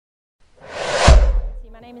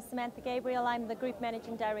name is Samantha Gabriel. I'm the Group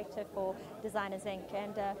Managing Director for Designers Inc.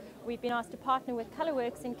 And we've been asked to partner with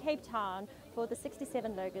Colourworks in Cape Town for the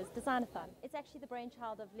 67 Logos Designathon. It's actually the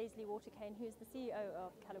brainchild of Leslie Waterkane, who's the CEO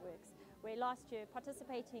of Colourworks, where last year,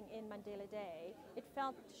 participating in Mandela Day, it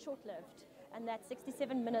felt short-lived, and that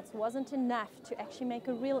 67 minutes wasn't enough to actually make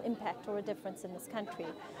a real impact or a difference in this country.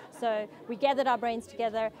 So we gathered our brains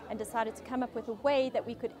together and decided to come up with a way that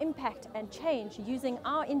we could impact and change using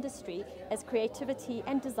our industry as creativity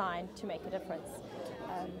and design to make a difference.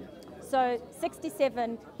 So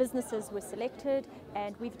 67 businesses were selected,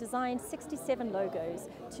 and we've designed 67 logos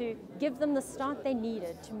to give them the start they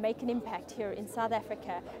needed to make an impact here in South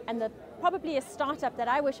Africa, and probably a startup that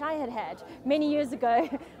I wish I had had many years ago,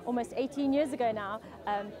 almost 18 years ago now,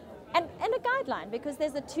 and a guideline, because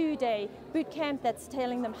there's a 2-day boot camp that's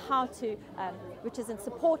telling them how to, which is in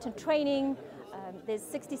support and training. There's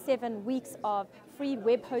 67 weeks of free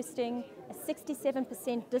web hosting, a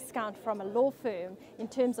 67% discount from a law firm in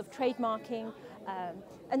terms of trademarking,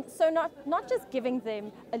 and so not just giving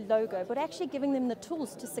them a logo, but actually giving them the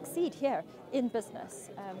tools to succeed here in business.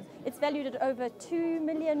 It's valued at over 2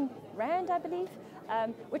 million rand, I believe,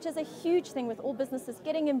 which is a huge thing with all businesses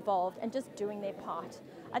getting involved and just doing their part.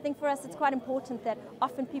 I think for us it's quite important that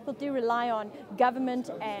often people do rely on government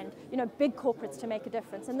and big corporates to make a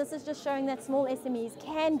difference, and this is just showing that small SMEs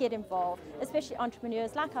can get involved, especially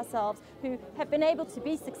entrepreneurs like ourselves who have been able to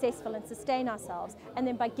be successful and sustain ourselves, and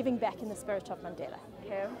then by giving back in the spirit of Mandela.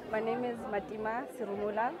 Okay, my name is Matima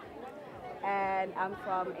Sirumula, and I'm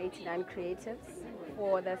from 89 Creatives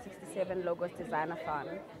for the 67 Logos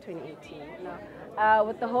Designathon 2018.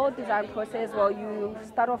 With the whole design process, well, you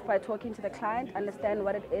start off by talking to the client, understand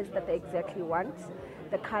what it is that they exactly want,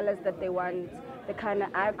 the colors that they want, the kind of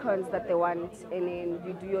icons that they want, and then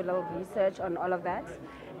you do your little research on all of that,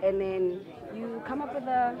 and then you come up with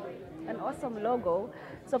an awesome logo.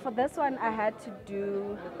 So for this one,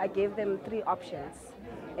 I gave them 3 options,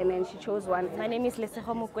 and then she chose one. My name is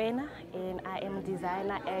Lesego Mokoena, and I am a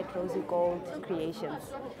designer at Rosy Gold Creations.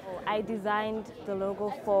 I designed the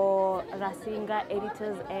logo for Rasinga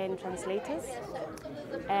editors and translators,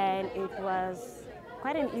 and it was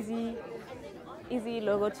quite an easy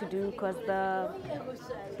logo to do, because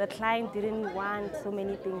the client didn't want so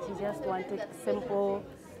many things. He just wanted a simple,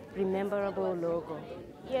 rememberable logo.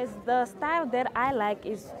 Yes, the style that I like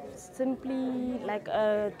is simply like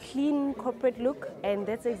a clean corporate look, and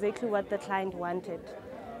that's exactly what the client wanted.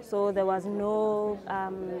 So there was no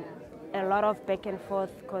a lot of back and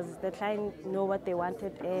forth, because the client knew what they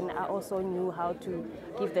wanted, and I also knew how to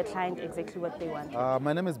give the client exactly what they wanted.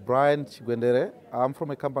 My name is Brian Chigwendere. I'm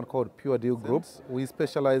from a company called Pure Deal Group. We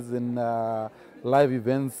specialize in live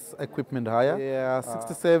events equipment hire. Yeah,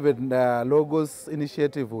 67 Logos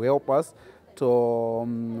initiative will help us to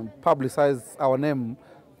publicize our name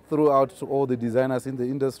throughout to all the designers in the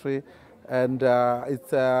industry, and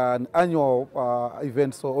it's an annual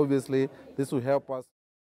event, so obviously this will help us.